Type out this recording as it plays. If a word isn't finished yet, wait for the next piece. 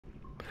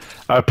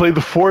I played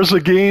the Forza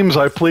games,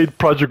 I played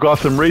Project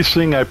Gotham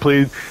Racing, I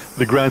played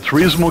the Gran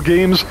Turismo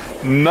games.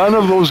 None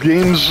of those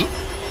games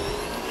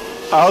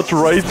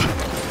outright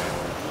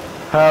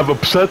have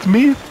upset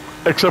me,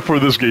 except for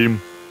this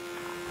game.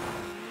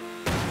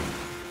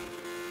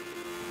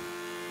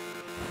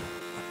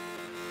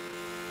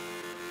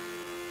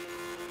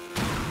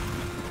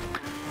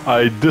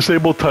 I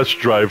disabled touch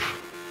drive.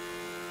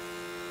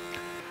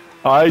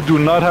 I do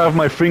not have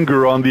my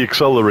finger on the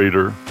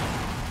accelerator.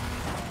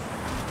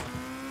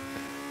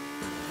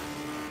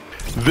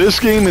 This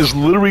game is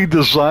literally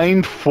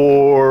designed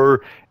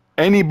for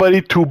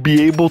anybody to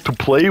be able to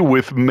play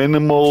with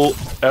minimal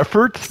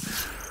effort.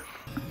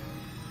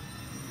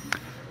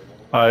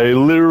 I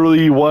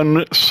literally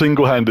won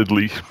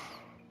single-handedly.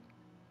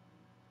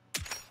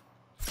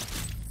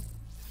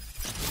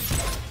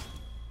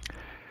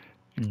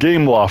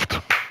 Game Loft.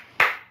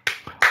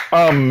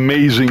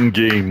 Amazing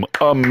game.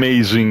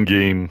 Amazing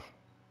game.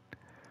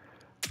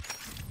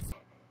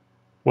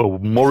 Well,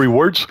 more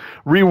rewards?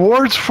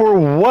 Rewards for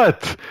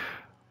what?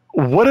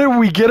 What did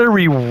we get a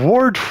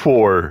reward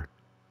for?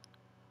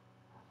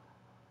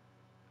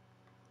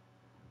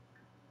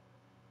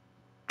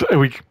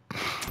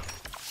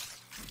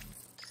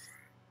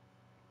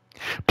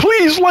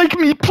 Please like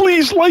me,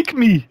 please like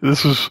me.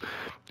 This is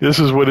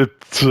what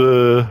it's.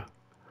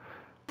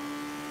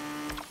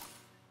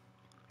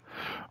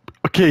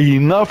 Okay,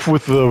 enough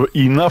with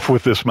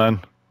this, man.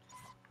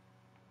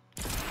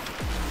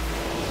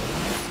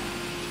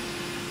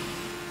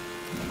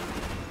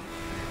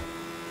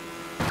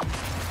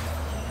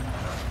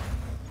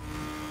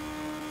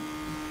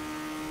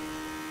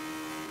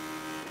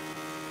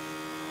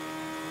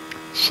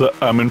 So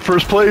I'm in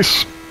first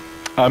place.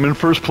 I'm in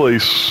first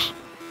place.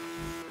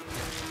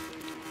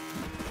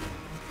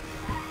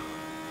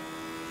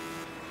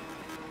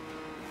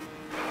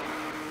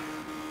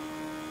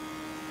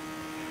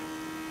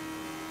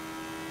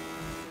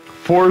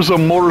 Forza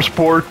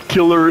Motorsport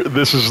killer,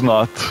 this is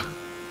not.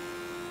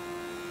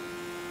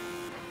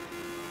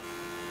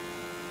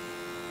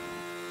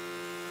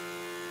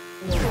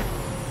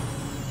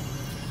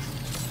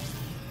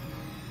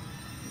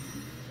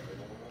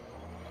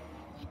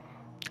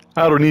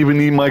 I don't even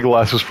need my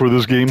glasses for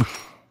this game.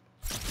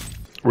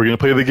 We're gonna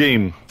play the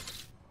game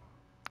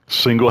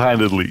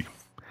single-handedly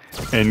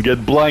and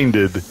get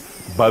blinded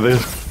by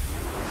the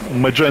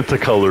magenta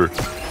color,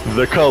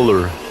 the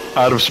color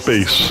out of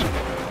space.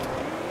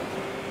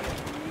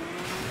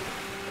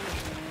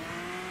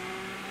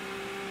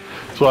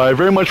 So I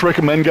very much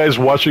recommend guys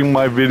watching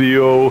my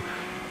video,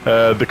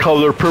 The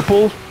Color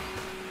Purple.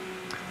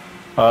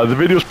 The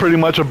video is pretty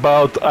much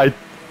about, I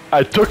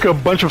took a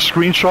bunch of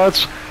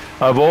screenshots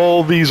of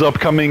all these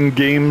upcoming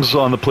games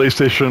on the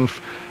PlayStation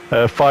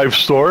 5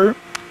 store,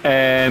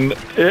 and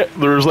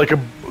there's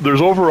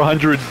over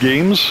 100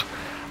 games.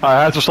 I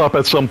had to stop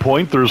at some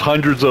point. There's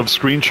hundreds of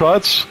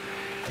screenshots,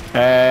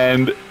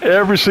 and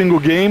every single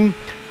game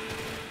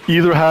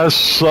either has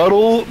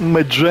subtle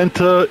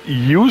magenta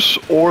use,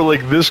 or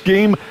like this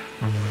game,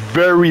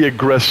 very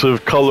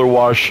aggressive color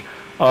wash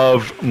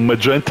of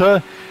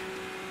magenta.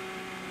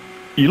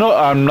 You know,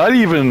 I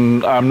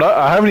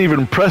haven't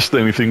even pressed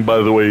anything, by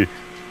the way,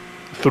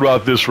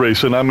 throughout this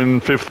race, and I'm in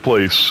 5th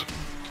place.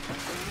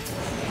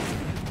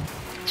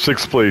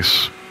 6th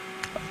place.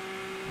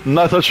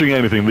 Not touching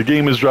anything. The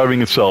game is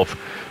driving itself.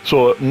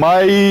 So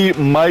my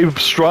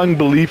strong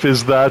belief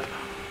is that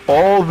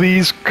all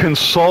these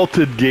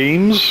consulted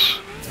games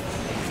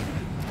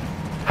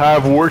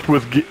have worked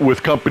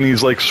with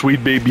companies like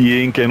Sweet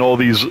Baby Inc. and all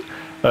these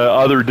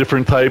other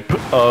different type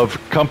of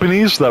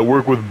companies that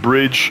work with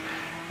Bridge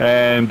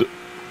and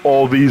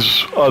all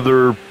these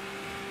other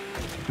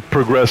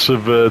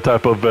progressive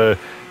type of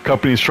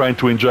companies trying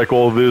to inject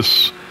all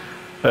this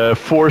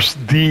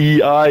forced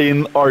DEI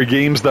in our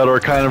games that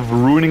are kind of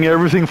ruining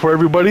everything for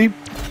everybody,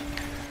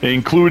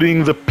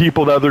 including the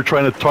people that they're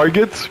trying to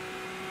target.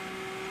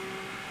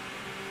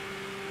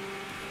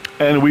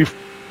 And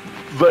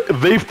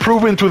they've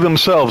proven to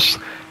themselves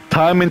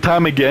time and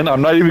time again.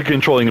 I'm not even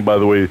controlling it, by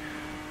the way.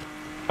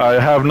 I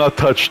have not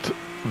touched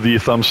the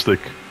thumbstick.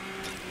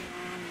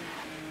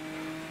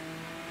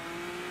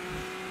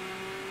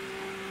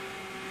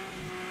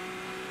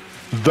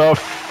 The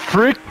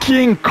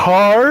freaking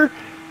car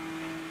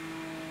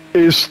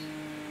is...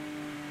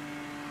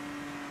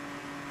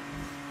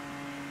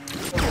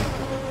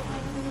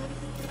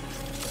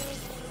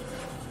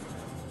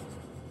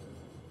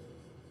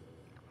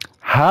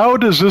 How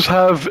does this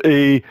have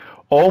a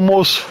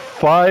almost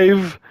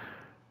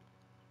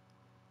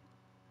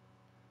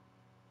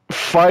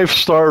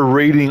five-star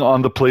rating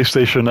on the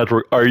PlayStation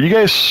Network? Are you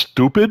guys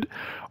stupid?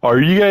 Are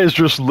you guys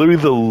just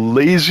literally the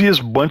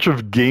laziest bunch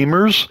of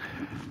gamers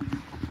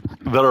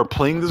that are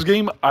playing this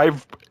game?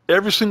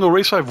 Every single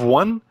race I've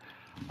won,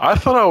 I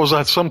thought I was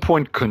at some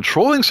point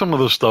controlling some of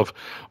this stuff,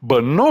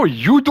 but no,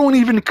 you don't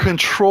even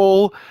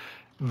control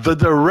the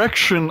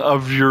direction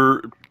of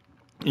your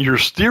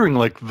steering.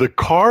 Like, the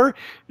car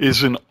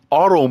is in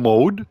auto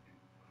mode.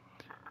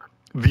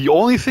 The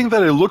only thing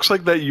that it looks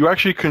like that you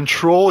actually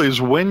control is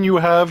when you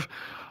have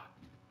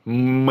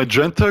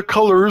magenta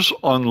colors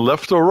on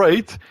left or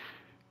right.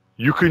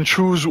 You can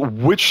choose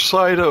which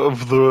side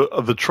of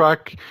the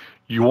track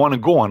you want to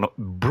go on.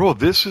 Bro,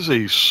 this is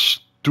a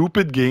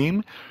stupid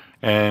game.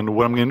 And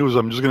what I'm going to do is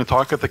I'm just going to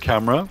talk at the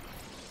camera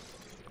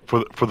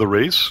for the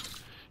race.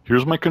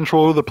 Here's my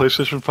controller, the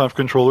PlayStation 5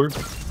 controller,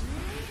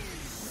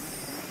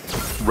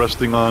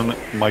 resting on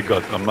my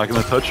gut. I'm not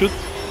going to touch it.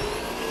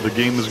 The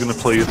game is going to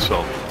play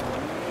itself.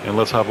 And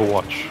let's have a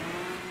watch.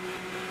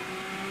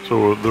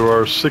 So there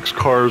are 6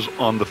 cars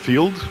on the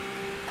field.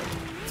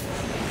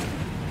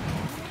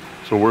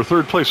 So we're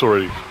third place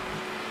already.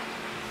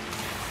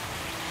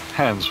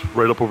 Hands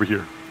right up over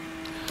here.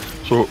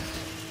 So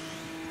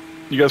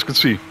you guys can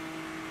see.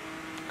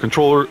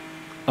 Controller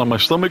on my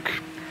stomach.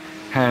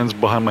 Hands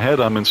behind my head.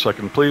 I'm in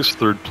second place,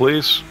 third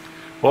place.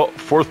 Well,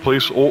 fourth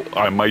place. Oh,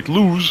 I might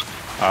lose.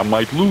 I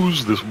might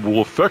lose. This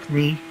will affect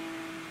me.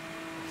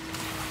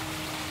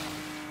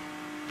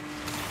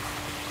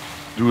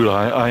 Dude,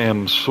 I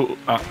am so...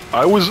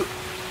 I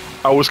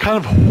was kind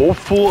of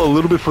hopeful a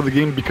little bit for the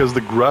game because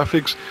the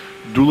graphics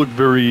do look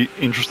very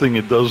interesting.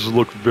 It does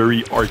look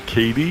very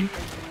arcadey.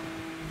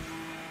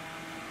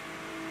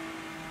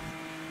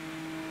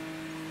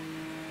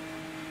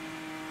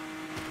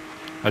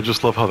 I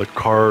just love how the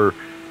car,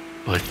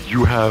 like,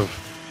 you have,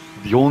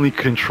 the only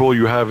control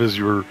you have is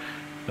your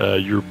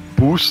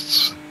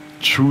boosts,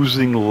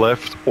 choosing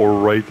left or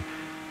right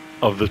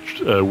of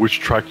the which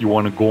track you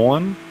want to go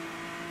on.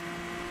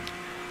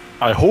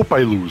 I hope I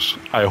lose.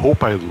 I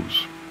hope I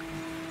lose.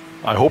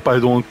 I hope I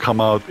don't come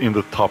out in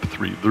the top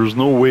 3. There's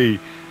no way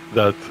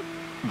that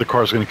the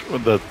car's gonna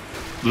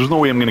there's no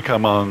way I'm gonna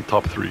come out in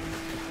top 3.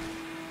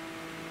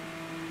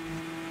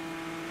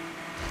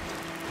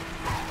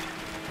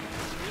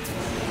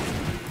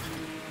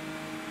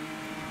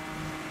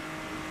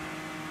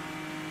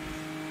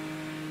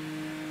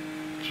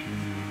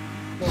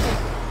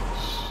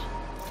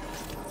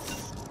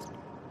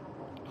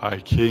 I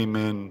came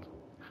in...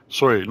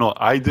 Sorry, no,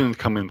 I didn't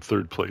come in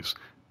third place.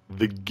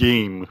 The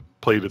game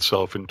played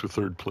itself into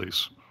third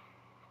place.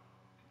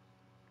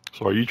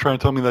 So are you trying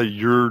to tell me that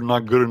you're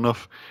not good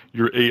enough,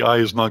 your AI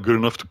is not good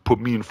enough to put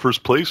me in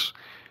first place?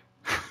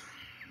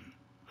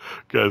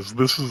 Guys,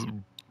 this is...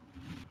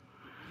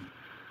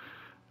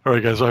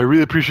 Alright guys, I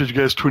really appreciate you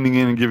guys tuning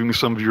in and giving me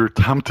some of your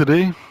time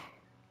today.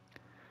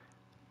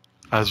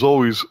 As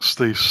always,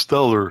 stay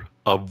stellar.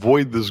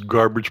 Avoid this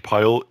garbage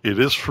pile. It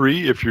is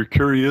free. If you're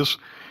curious,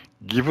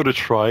 give it a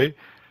try.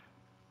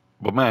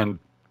 But man,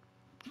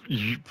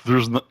 you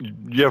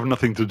have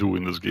nothing to do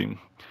in this game.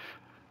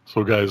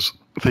 So guys,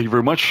 thank you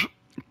very much.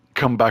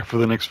 Come back for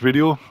the next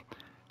video.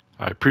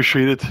 I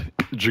appreciate it.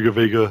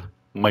 GigaVega,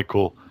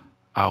 Michael,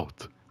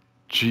 out.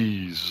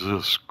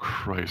 Jesus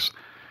Christ.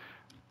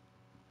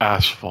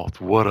 Asphalt,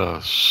 what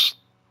a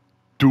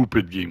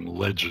stupid game.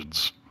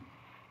 Legends.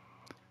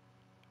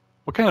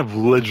 What kind of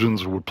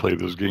legends would play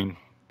this game?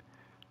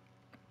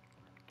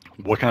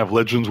 What kind of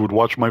legends would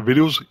watch my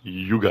videos?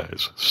 You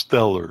guys.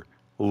 Stellar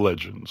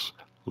legends.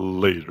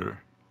 Later.